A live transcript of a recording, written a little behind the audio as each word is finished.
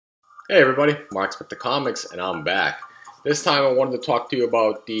Hey everybody, Marks with the Comics, and I'm back. This time I wanted to talk to you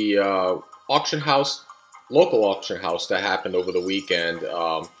about the auction house, local auction house that happened over the weekend.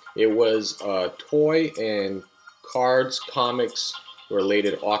 It was a toy and cards, comics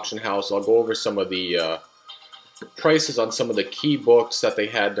related auction house. I'll go over some of the prices on some of the key books that they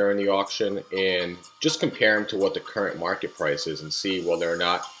had during the auction and just compare them to what the current market price is and see whether or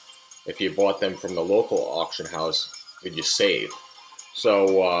not, if you bought them from the local auction house, did you save?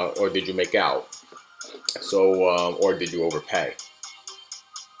 So, or did you make out? So, or did you overpay?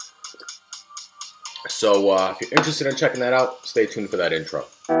 So, if you're interested in checking that out, stay tuned for that intro.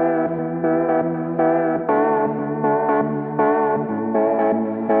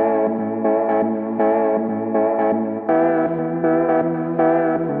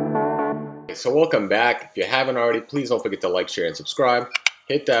 So welcome back. If you haven't already, please don't forget to like, share, and subscribe.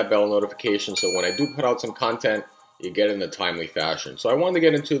 Hit that bell notification so when I do put out some content, you get it in a timely fashion. So I wanted to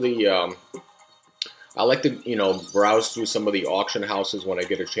get into the, I like to, browse through some of the auction houses when I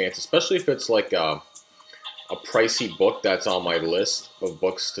get a chance, especially if it's like a pricey book that's on my list of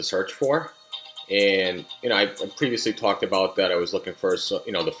books to search for. And, I previously talked about that I was looking for,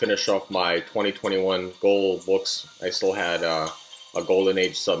 to finish off my 2021 goal books. I still had a Golden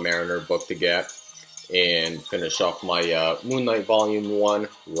Age Submariner book to get and finish off my Moon Knight Volume 1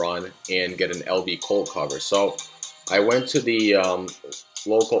 run and get an LB Colt cover. So I went to the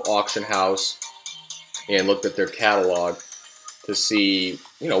local auction house and looked at their catalog to see,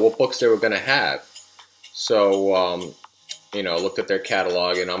 what books they were going to have. So, looked at their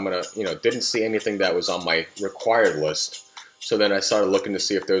catalog and I'm going to, didn't see anything that was on my required list. So then I started looking to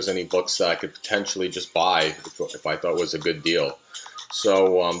see if there was any books that I could potentially just buy if I thought was a good deal.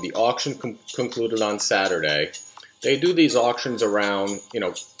 So the auction concluded on Saturday. They do these auctions around,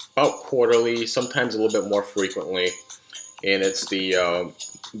 about quarterly, sometimes a little bit more frequently. And it's the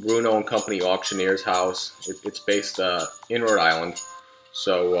Bruno and Company Auctioneers House. It's based in Rhode Island.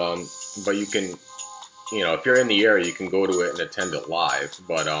 So, but you can, if you're in the area, you can go to it and attend it live.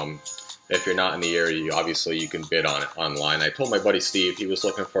 But if you're not in the area, obviously you can bid on it online. I told my buddy Steve he was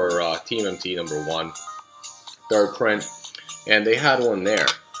looking for TMNT #1, third print, and they had one there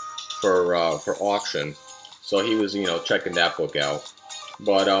for auction. So he was, checking that book out.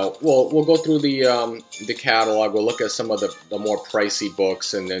 But we'll go through the catalog. We'll look at some of the more pricey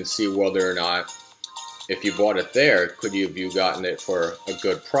books and then see whether or not, if you bought it there, could you have gotten it for a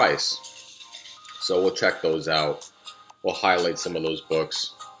good price. So we'll check those out. We'll highlight some of those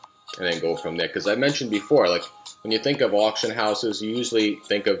books and then go from there. Because I mentioned before, like when you think of auction houses, you usually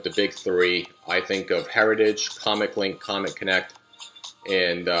think of the big three. I think of Heritage, Comic Link, Comic Connect,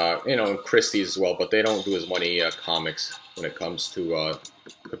 and and Christie's as well. But they don't do as many comics when it comes to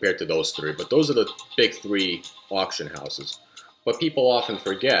compared to those three. But those are the big three auction houses. But people often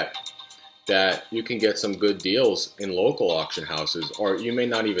forget that you can get some good deals in local auction houses, or you may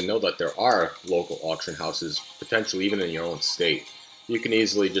not even know that there are local auction houses, potentially even in your own state. You can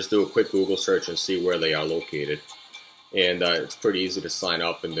easily just do a quick Google search and see where they are located. And it's pretty easy to sign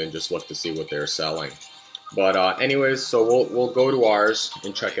up and then just look to see what they're selling. But anyways, so we'll go to ours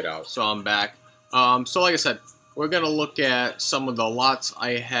and check it out. So I'm back. So like I said, we're going to look at some of the lots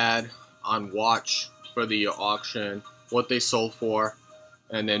I had on watch for the auction, what they sold for,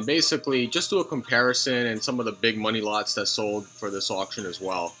 and then basically just do a comparison and some of the big money lots that sold for this auction as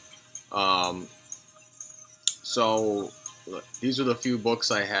well. So these are the few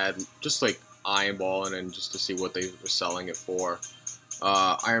books I had, just like eyeballing and just to see what they were selling it for.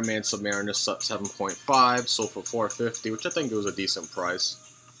 Iron Man Submariner 7.5 sold for $450, which I think was a decent price.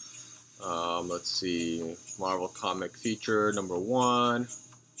 Let's see, Marvel Comic Feature #1,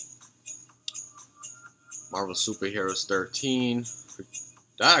 Marvel Superheroes 13.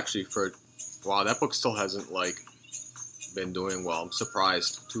 That actually wow, that book still hasn't been doing well. I'm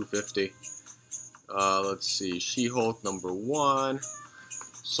surprised. $250. Let's see, She-Hulk #1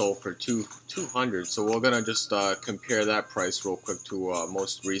 sold for $200. So we're gonna just compare that price real quick to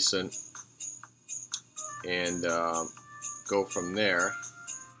most recent and go from there.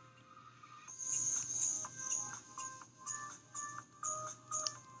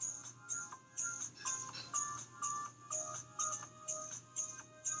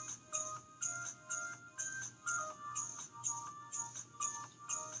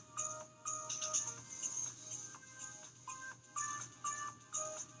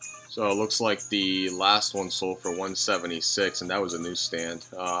 So it looks like the last one sold for $176, and that was a newsstand.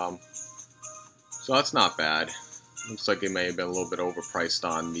 So that's not bad. Looks like it may have been a little bit overpriced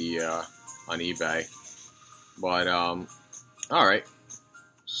on the on eBay, but all right.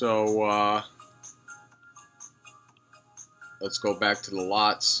 So let's go back to the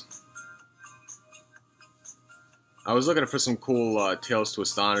lots. I was looking for some cool Tales to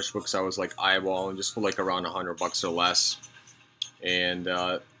Astonish books. I was like eyeballing just for like around $100 or less, and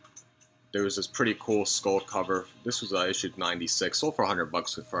there was this pretty cool skull cover. This was issued 96, sold for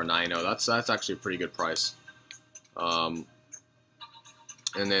 $100 for a 9.0. That's actually a pretty good price. And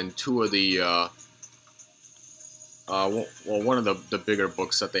then two of the one of the bigger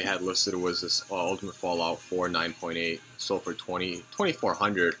books that they had listed was this Ultimate Fallout 4 9.8, sold for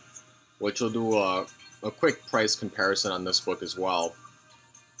 $2,400, which will do a quick price comparison on this book as well.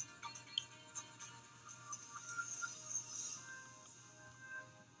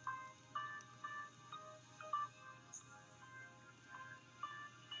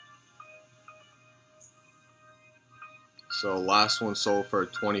 So last one sold for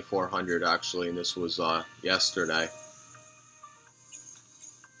 $2,400 actually, and this was yesterday.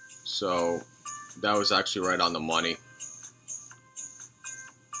 So that was actually right on the money.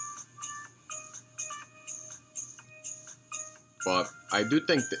 But I do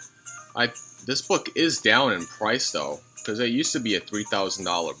think that this book is down in price though, because it used to be a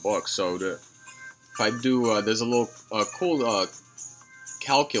 $3,000 book. So if I do, there's a little cool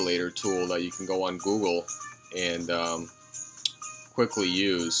calculator tool that you can go on Google and quickly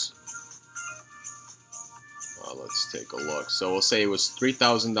use. Let's take a look. So we'll say it was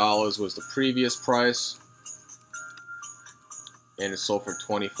 $3,000 was the previous price, and it sold for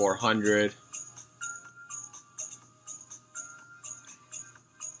 $2,400.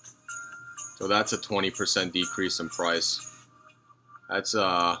 So that's a 20% decrease in price. That's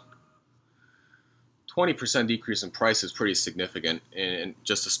a 20% decrease in price is pretty significant in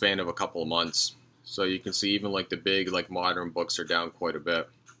just a span of a couple of months. So you can see even like the big like modern books are down quite a bit.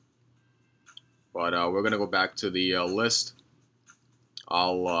 But we're gonna go back to the list.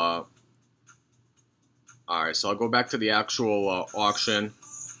 Alright, so I'll go back to the actual auction.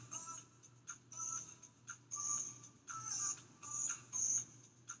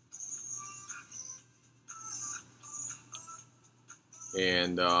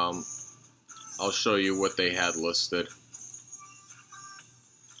 And I'll show you what they had listed.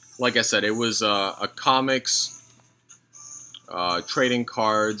 Like I said, it was a comics, trading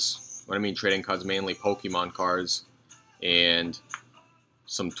cards. What I mean trading cards, mainly Pokemon cards, and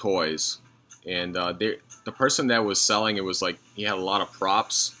some toys. And the person that was selling it was like, he had a lot of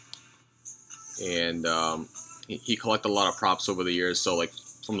props, and he collected a lot of props over the years. So like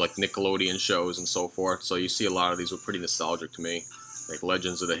from like Nickelodeon shows and so forth. So you see a lot of these were pretty nostalgic to me, like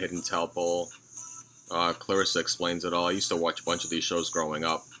Legends of the Hidden Temple. Clarissa Explains It All. I used to watch a bunch of these shows growing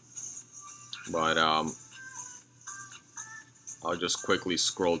up, but I'll just quickly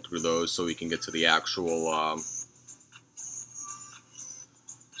scroll through those so we can get to the actual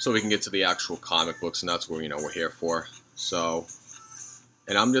comic books, and that's what we're here for. So,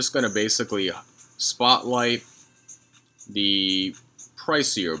 and I'm just gonna basically spotlight the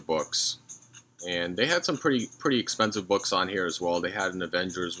pricier books, and they had some pretty expensive books on here as well. They had an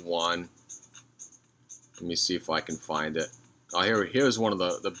Avengers 1. Let me see if I can find it. Oh, here's one of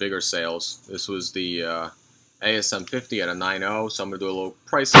the bigger sales. This was the ASM 50 at a 9.0, so I'm going to do a little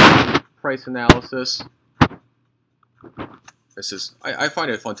price analysis. I find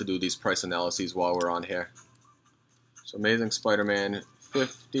it fun to do these price analyses while we're on here. So Amazing Spider-Man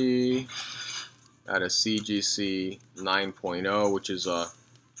 50 at a CGC 9.0, which is a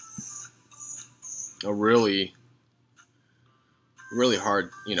really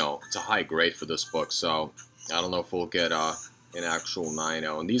hard, it's a high grade for this book, so I don't know if we'll get an actual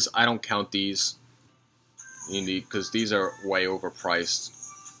 9.0. And these, I don't count these, because these are way overpriced.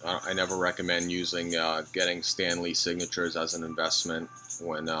 I never recommend using getting Stan Lee signatures as an investment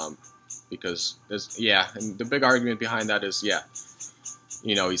when because there's and the big argument behind that is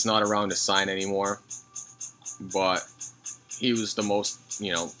he's not around to sign anymore, but he was the most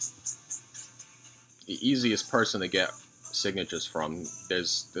the easiest person to get signatures from.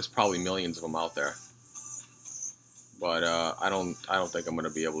 There's probably millions of them out there, but I don't think I'm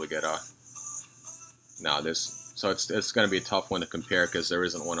gonna be able to get a so it's gonna be a tough one to compare because there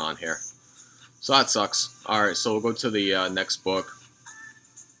isn't one on here, so that sucks. Alright, so we'll go to the next book.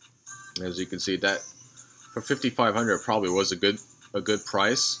 As you can see, that for $5,500 probably was a good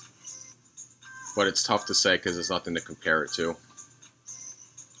price, but it's tough to say because there's nothing to compare it to.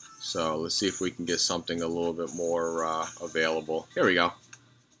 So let's see if we can get something a little bit more available. Here we go.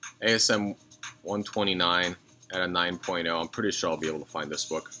 ASM 129 at a 9.0. I'm pretty sure I'll be able to find this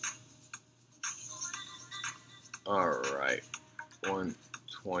book. Alright,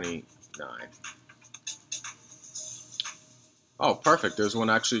 129. Oh, perfect. There's one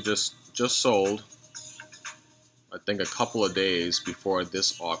actually just sold, I think a couple of days before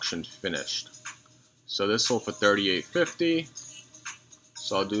this auction finished. So this sold for $38.50.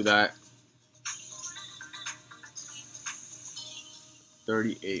 So I'll do that.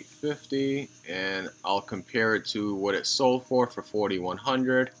 $38.50, and I'll compare it to what it sold for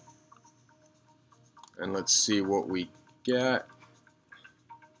 $4,100. And let's see what we get.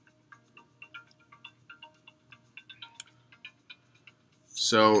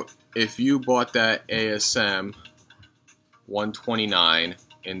 So if you bought that ASM 129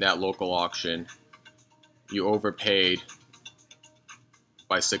 in that local auction, you overpaid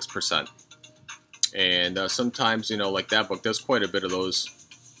by 6%. And sometimes, you know, like that book, there's quite a bit of those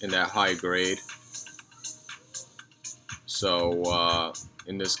in that high grade. So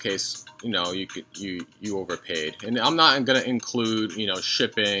in this case, you know, you overpaid. And I'm not going to include, you know,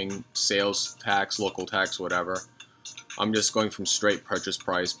 shipping, sales tax, local tax, whatever. I'm just going from straight purchase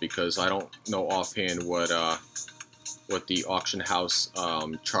price because I don't know offhand what the auction house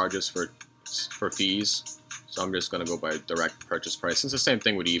charges for fees. So I'm just going to go by direct purchase price. It's the same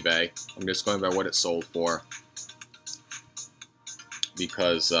thing with eBay. I'm just going by what it sold for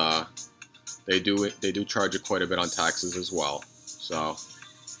because they do charge you quite a bit on taxes as well. So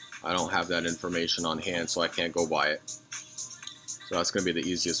I don't have that information on hand, so I can't go by it. So that's going to be the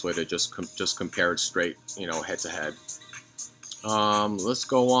easiest way to just compare it straight, you know, head to head. Let's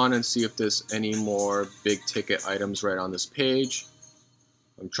go on and see if there's any more big ticket items right on this page.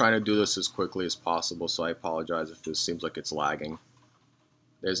 I'm trying to do this as quickly as possible, so I apologize if this seems like it's lagging.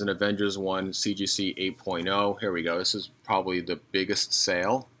 There's an Avengers 1 CGC 8.0. Here we go. This is probably the biggest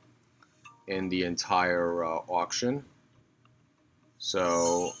sale in the entire auction.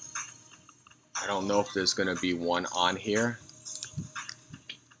 So I don't know if there's going to be one on here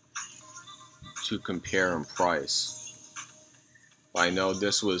to compare in price. I know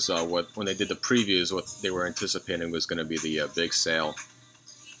this was when they did the previews, what they were anticipating was going to be the big sale.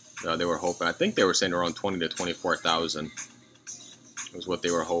 They were hoping, I think they were saying around 20 to 24,000 was what they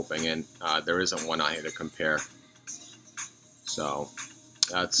were hoping, and there isn't one on here to compare. So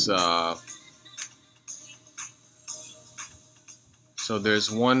that's so there's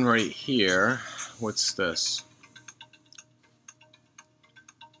one right here. What's this?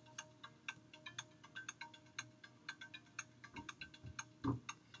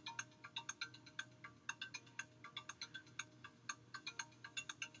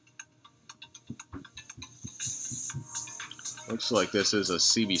 Looks like this is a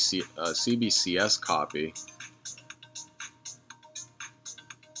CBCS copy.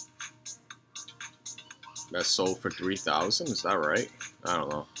 That sold for $3,000. Is that right? I don't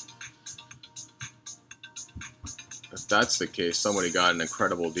know. If that's the case, somebody got an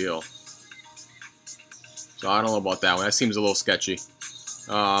incredible deal. So I don't know about that one. That seems a little sketchy.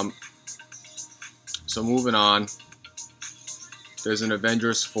 So moving on. There's an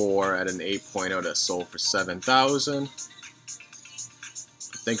Avengers 4 at an 8.0 that sold for $7,000.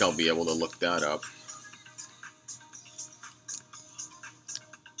 I think I'll be able to look that up.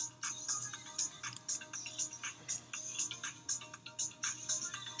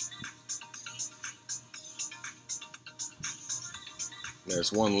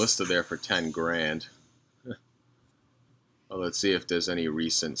 There's one listed there for 10 grand. Well, let's see if there's any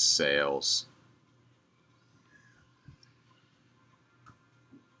recent sales.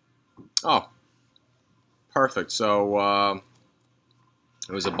 Oh, perfect. So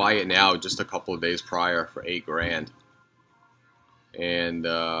it was a buy it now just a couple of days prior for 8 grand, and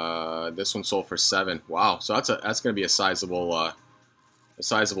this one sold for 7. Wow! So that's going to be a sizable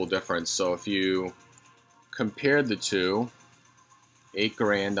difference. So if you compared the two, 8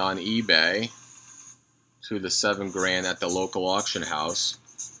 grand on eBay to the 7 grand at the local auction house,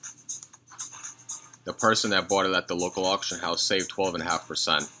 the person that bought it at the local auction house saved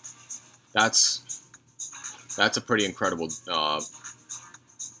 12.5%. That's a pretty incredible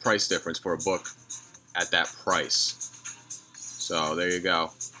price difference for a book at that price. So there you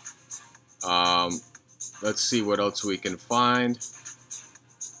go. Let's see what else we can find.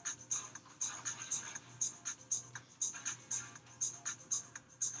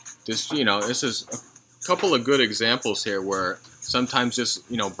 This, you know, this is a couple of good examples here where sometimes just,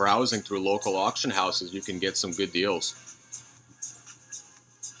 you know, browsing through local auction houses, you can get some good deals.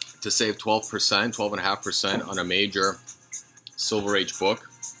 To save 12%, 12.5% on a major Silver Age book,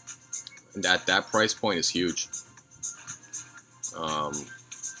 and at that price point is huge.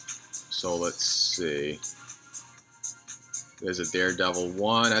 So let's see. There's a Daredevil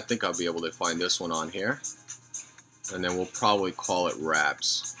 1. I think I'll be able to find this one on here. And then we'll probably call it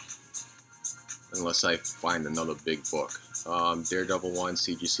Wraps, unless I find another big book. Daredevil 1,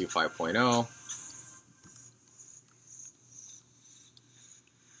 CGC 5.0.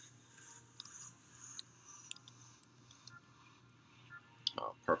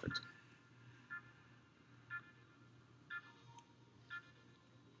 Oh, perfect.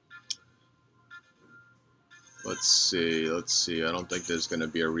 Let's see. Let's see. I don't think there's going to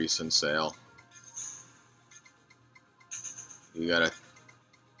be a recent sale. You got a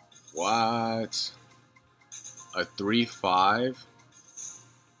what? A 3.5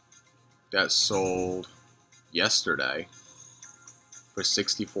 that sold yesterday for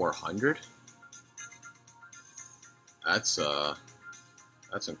 6,400. That's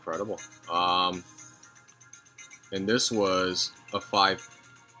incredible. And this was a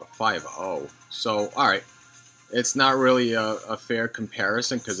 5.0. So all right, it's not really a fair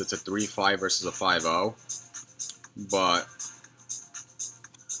comparison because it's a 3.5 versus a 5.0, but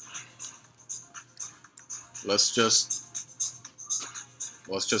let's just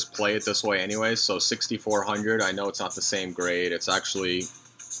play it this way anyway. So 6,400, I know it's not the same grade. It's actually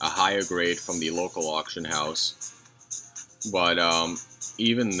a higher grade from the local auction house. But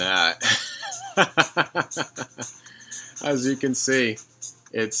even that, as you can see,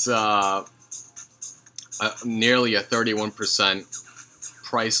 it's nearly a 31%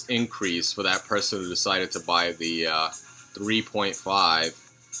 price increase for that person who decided to buy the 3.5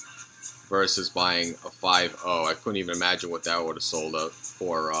 versus buying a 5.0. I couldn't even imagine what that would have sold up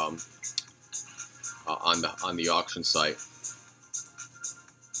for on the auction site.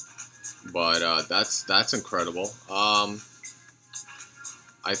 But that's incredible.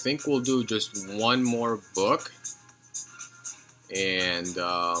 I think we'll do just one more book and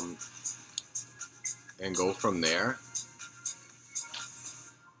go from there.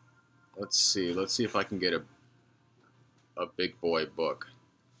 Let's see if I can get a big boy book.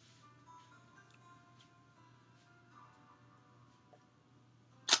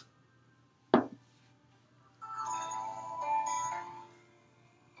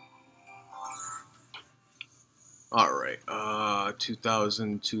 All right,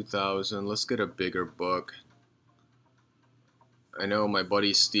 2000. Let's get a bigger book. I know my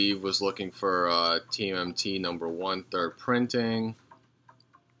buddy Steve was looking for TMNT #1, third printing.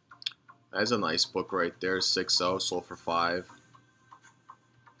 That's a nice book right there. 6.0, sold for 5.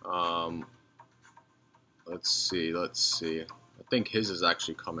 Let's see. I think his is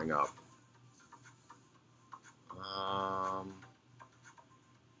actually coming up.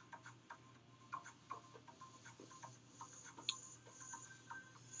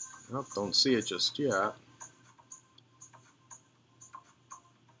 Nope, don't see it just yet.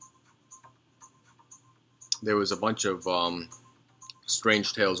 There was a bunch of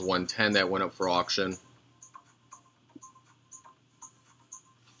Strange Tales 110 that went up for auction.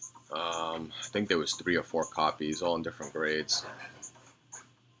 I think there was 3 or 4 copies, all in different grades.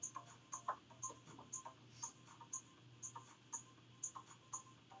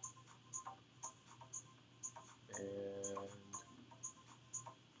 And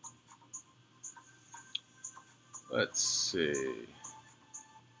let's see.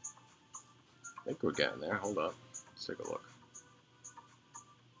 I think we're getting there. Hold up. Let's take a look.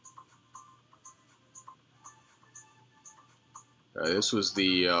 This was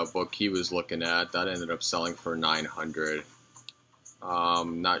the book he was looking at. That ended up selling for 900.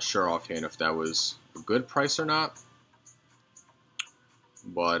 Not sure offhand if that was a good price or not.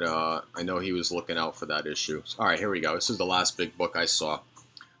 But I know he was looking out for that issue. All right, here we go. This is the last big book I saw.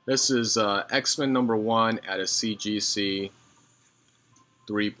 This is X-Men #1 at a CGC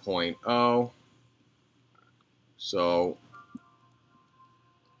 3.0. So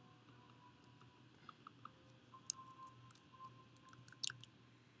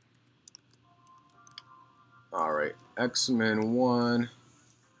all right, X-Men 1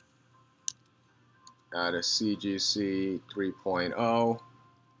 at a CGC 3.0.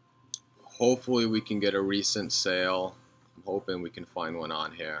 Hopefully we can get a recent sale. I'm hoping we can find one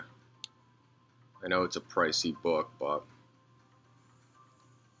on here. I know it's a pricey book, but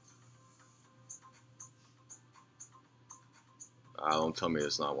don't tell me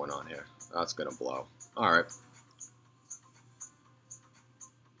there's not one on here. That's gonna blow. All right.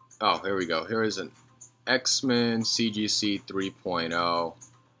 Oh, here we go. Here is an X-Men CGC 3.0.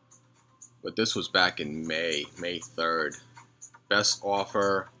 But this was back in May 3rd. Best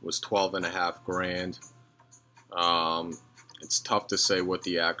offer was 12.5 grand. It's tough to say what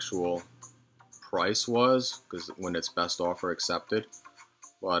the actual price was because when it's best offer accepted.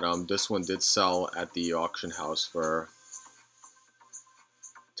 But this one did sell at the auction house for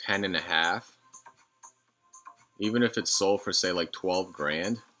 10.5. Even if it's sold for say like 12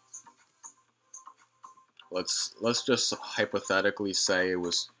 grand. Let's just hypothetically say it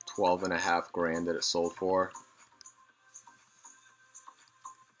was 12.5 grand that it sold for.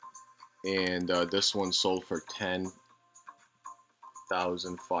 And this one sold for 10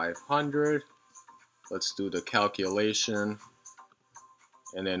 8,500. Let's do the calculation.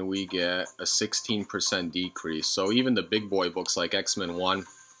 And then we get a 16% decrease. So even the big boy books like X-Men 1,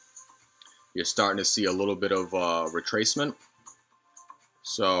 you're starting to see a little bit of retracement.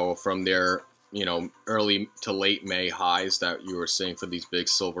 So from their, you know, early to late May highs that you were seeing for these big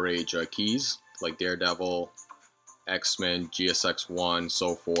Silver Age keys, like Daredevil, X-Men, GSX-1,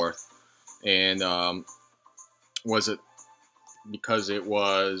 so forth. And was it because it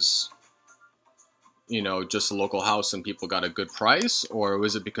was, you know, just a local house and people got a good price, or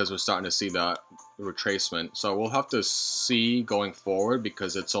was it because we're starting to see the retracement? So we'll have to see going forward,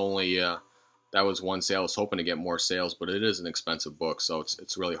 because it's only that was one sale. I was hoping to get more sales, but it is an expensive book, so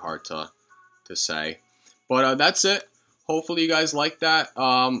it's really hard to say. But that's it. Hopefully you guys like that.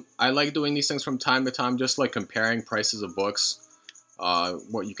 I like doing these things from time to time, just like comparing prices of books,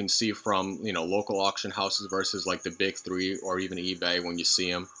 what you can see from, you know, local auction houses versus like the big three or even eBay when you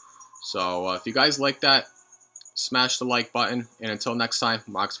see them. So if you guys like that, smash the like button. And until next time,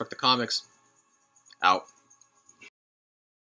 Mark Spector Comics, out.